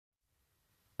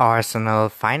Arsenal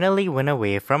finally win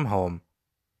away from home.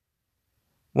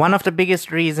 One of the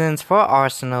biggest reasons for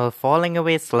Arsenal falling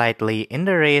away slightly in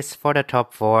the race for the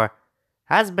top four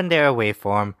has been their away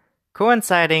form,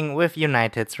 coinciding with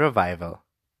United's revival.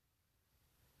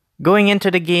 Going into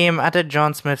the game at the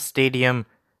John Smith Stadium,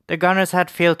 the Gunners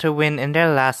had failed to win in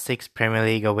their last 6 Premier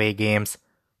League away games,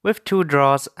 with 2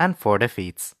 draws and 4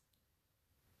 defeats.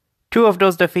 2 of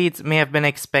those defeats may have been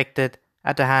expected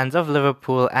at the hands of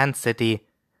Liverpool and City,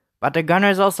 but the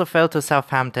Gunners also fell to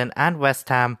Southampton and West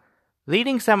Ham,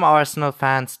 leading some Arsenal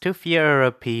fans to fear a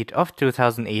repeat of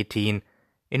 2018,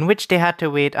 in which they had to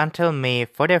wait until May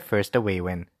for their first away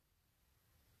win.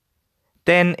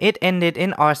 Then it ended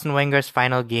in Arsene Wenger's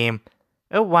final game,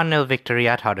 a 1-0 victory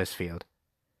at Huddersfield.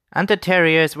 And the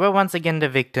Terriers were once again the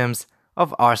victims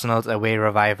of Arsenal's away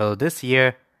revival this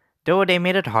year, though they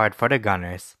made it hard for the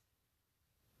Gunners.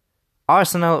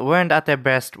 Arsenal weren't at their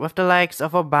best with the likes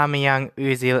of Aubameyang,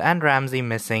 Özil and Ramsey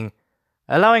missing,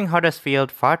 allowing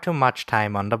Huddersfield far too much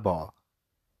time on the ball.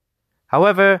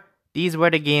 However, these were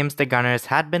the games the Gunners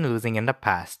had been losing in the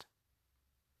past.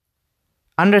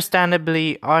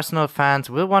 Understandably, Arsenal fans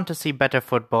will want to see better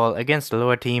football against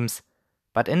lower teams,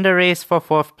 but in the race for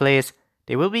 4th place,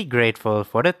 they will be grateful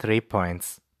for the 3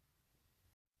 points.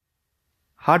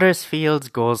 Huddersfield's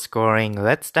goal scoring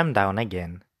lets them down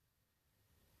again.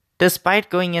 Despite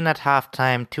going in at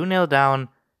halftime 2-0 down,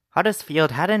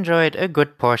 Huddersfield had enjoyed a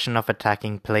good portion of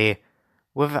attacking play,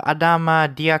 with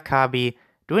Adama Diakhaby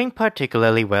doing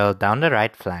particularly well down the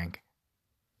right flank.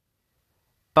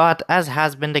 But as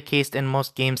has been the case in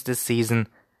most games this season,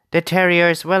 the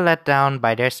Terriers were let down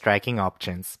by their striking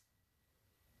options.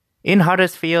 In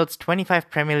Huddersfield's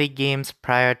 25 Premier League games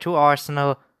prior to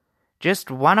Arsenal, just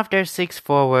one of their 6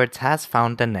 forwards has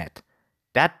found the net,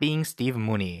 that being Steve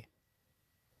Mooney.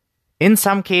 In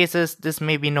some cases, this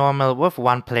may be normal with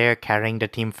one player carrying the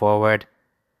team forward,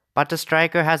 but the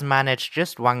striker has managed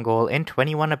just 1 goal in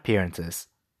 21 appearances.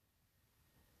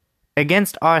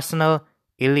 Against Arsenal,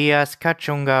 Ilias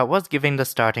Kachunga was given the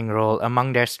starting role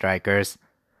among their strikers,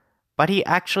 but he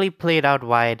actually played out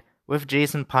wide with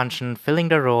Jason Puncheon filling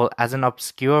the role as an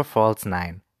obscure false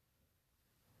 9.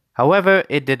 However,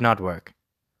 it did not work.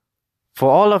 For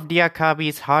all of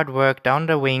Diakhaby's hard work down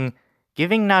the wing,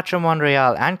 giving Nacho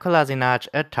Monreal and Kolasinac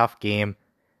a tough game,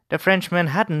 the Frenchman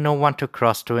had no one to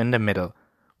cross to in the middle,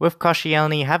 with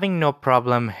Koscielny having no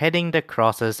problem heading the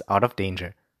crosses out of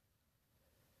danger.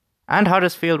 And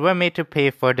Huddersfield were made to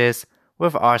pay for this,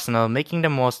 with Arsenal making the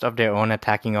most of their own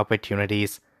attacking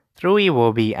opportunities through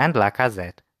Iwobi and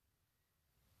Lacazette.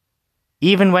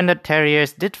 Even when the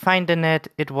Terriers did find the net,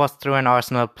 it was through an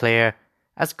Arsenal player,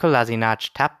 as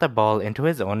Kolasinac tapped the ball into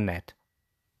his own net.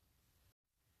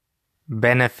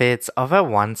 Benefits of a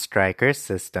one-striker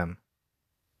system.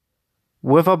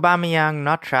 With Aubameyang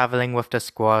not traveling with the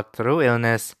squad through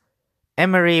illness,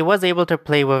 Emery was able to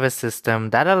play with a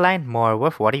system that aligned more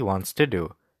with what he wants to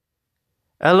do.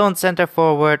 A lone centre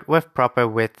forward with proper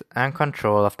width and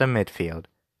control of the midfield.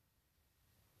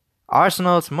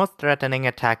 Arsenal's most threatening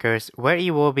attackers were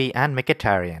Iwobi and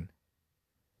Mkhitaryan.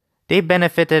 They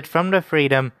benefited from the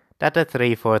freedom that the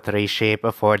 3-4-3 shape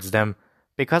affords them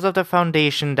because of the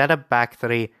foundation that a back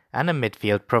 3 and a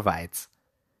midfield provides,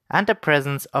 and the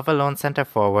presence of a lone centre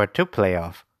forward to play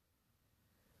off.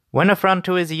 When a front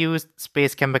 2 is used,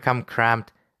 space can become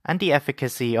cramped and the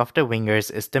efficacy of the wingers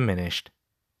is diminished.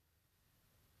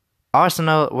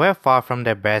 Arsenal were far from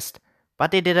their best,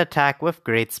 but they did attack with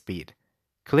great speed,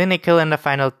 clinical in the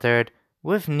final third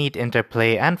with neat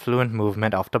interplay and fluent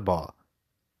movement of the ball.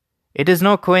 It is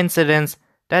no coincidence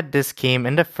that this came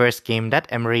in the first game that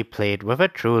Emery played with a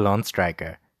true lone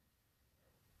striker.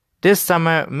 This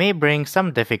summer may bring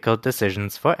some difficult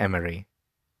decisions for Emery.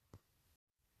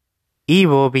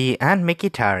 Iwobi and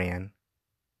Mkhitaryan.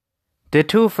 The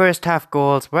 2 first-half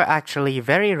goals were actually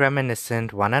very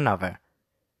reminiscent one another,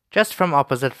 just from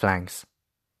opposite flanks.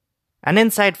 An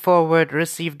inside forward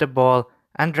received the ball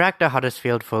and dragged the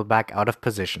Huddersfield fullback out of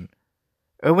position.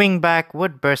 A wing-back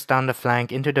would burst down the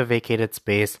flank into the vacated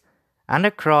space, and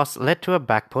a cross led to a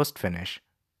back-post finish.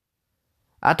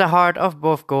 At the heart of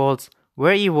both goals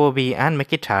were Iwobi and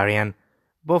Mkhitaryan.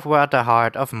 Both were at the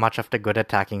heart of much of the good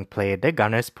attacking play the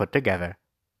Gunners put together.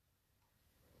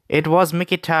 It was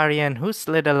Mkhitaryan who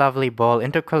slid a lovely ball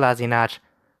into Kolasinac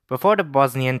before the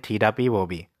Bosnian teed up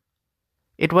Iwobi.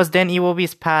 It was then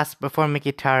Iwobi's pass before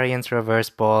Mkhitaryan's reverse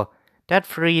ball that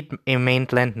freed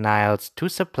Maitland-Niles to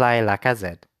supply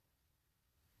Lacazette.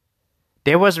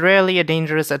 There was rarely a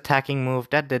dangerous attacking move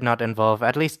that did not involve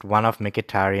at least one of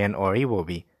Mkhitaryan or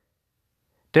Iwobi.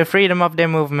 The freedom of their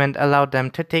movement allowed them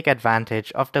to take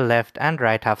advantage of the left and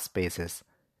right half spaces,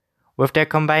 with their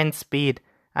combined speed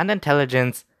and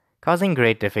intelligence causing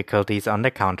great difficulties on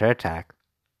the counter-attack.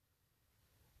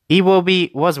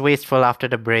 Iwobi was wasteful after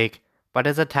the break, but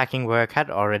his attacking work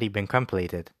had already been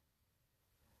completed.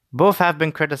 Both have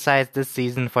been criticized this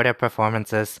season for their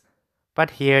performances,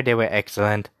 but here they were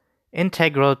excellent,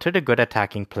 integral to the good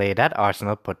attacking play that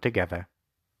Arsenal put together.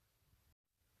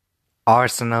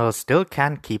 Arsenal still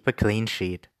can't keep a clean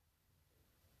sheet.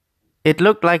 It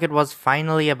looked like it was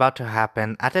finally about to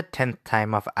happen at the 10th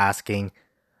time of asking.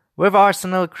 With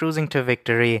Arsenal cruising to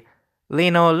victory,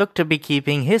 Leno looked to be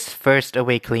keeping his first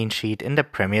away clean sheet in the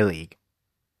Premier League.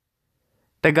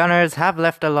 The Gunners have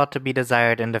left a lot to be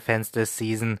desired in defense this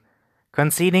season,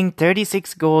 conceding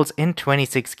 36 goals in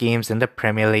 26 games in the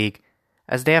Premier League,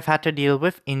 as they have had to deal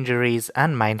with injuries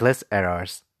and mindless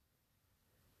errors.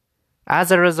 As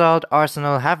a result,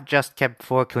 Arsenal have just kept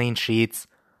 4 clean sheets,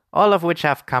 all of which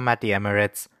have come at the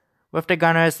Emirates, with the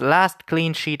Gunners' last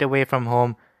clean sheet away from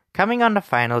home coming on the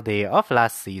final day of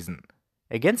last season,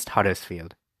 against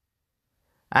Huddersfield.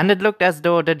 And it looked as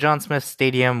though the John Smith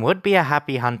Stadium would be a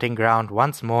happy hunting ground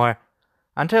once more,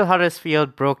 until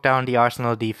Huddersfield broke down the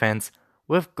Arsenal defense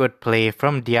with good play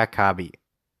from Diakabi.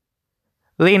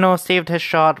 Leno saved his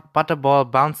shot, but the ball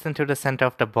bounced into the center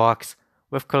of the box,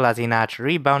 with Kolasinac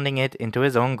rebounding it into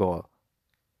his own goal.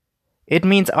 It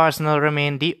means Arsenal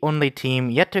remain the only team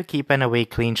yet to keep an away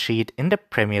clean sheet in the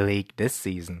Premier League this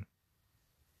season.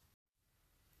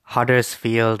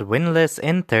 Huddersfield winless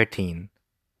in 13.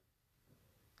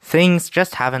 Things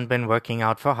just haven't been working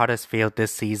out for Huddersfield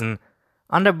this season,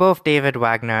 under both David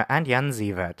Wagner and Jan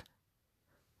Siewert.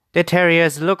 The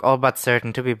Terriers look all but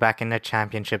certain to be back in the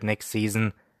Championship next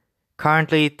season,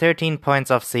 currently 13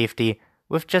 points off safety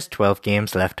with just 12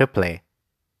 games left to play.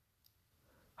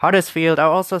 Huddersfield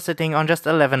are also sitting on just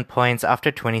 11 points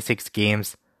after 26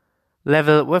 games,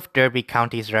 level with Derby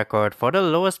County's record for the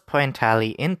lowest point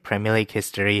tally in Premier League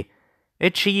history,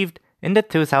 achieved in the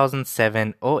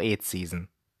 2007-08 season.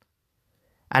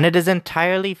 And it is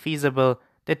entirely feasible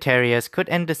the Terriers could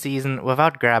end the season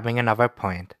without grabbing another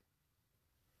point.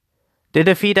 The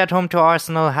defeat at home to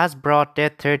Arsenal has brought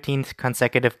their 13th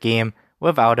consecutive game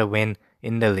without a win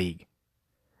in the league,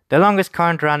 the longest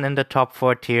current run in the top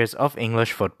 4 tiers of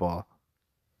English football.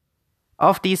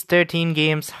 Of these 13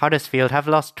 games, Huddersfield have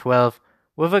lost 12,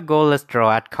 with a goalless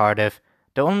draw at Cardiff,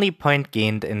 the only point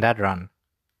gained in that run.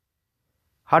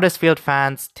 Huddersfield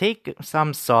fans take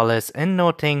some solace in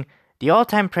noting the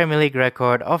all-time Premier League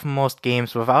record of most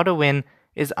games without a win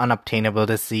is unobtainable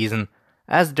this season,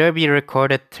 as Derby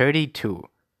recorded 32,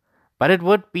 but it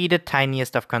would be the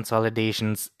tiniest of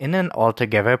consolidations in an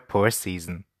altogether poor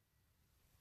season.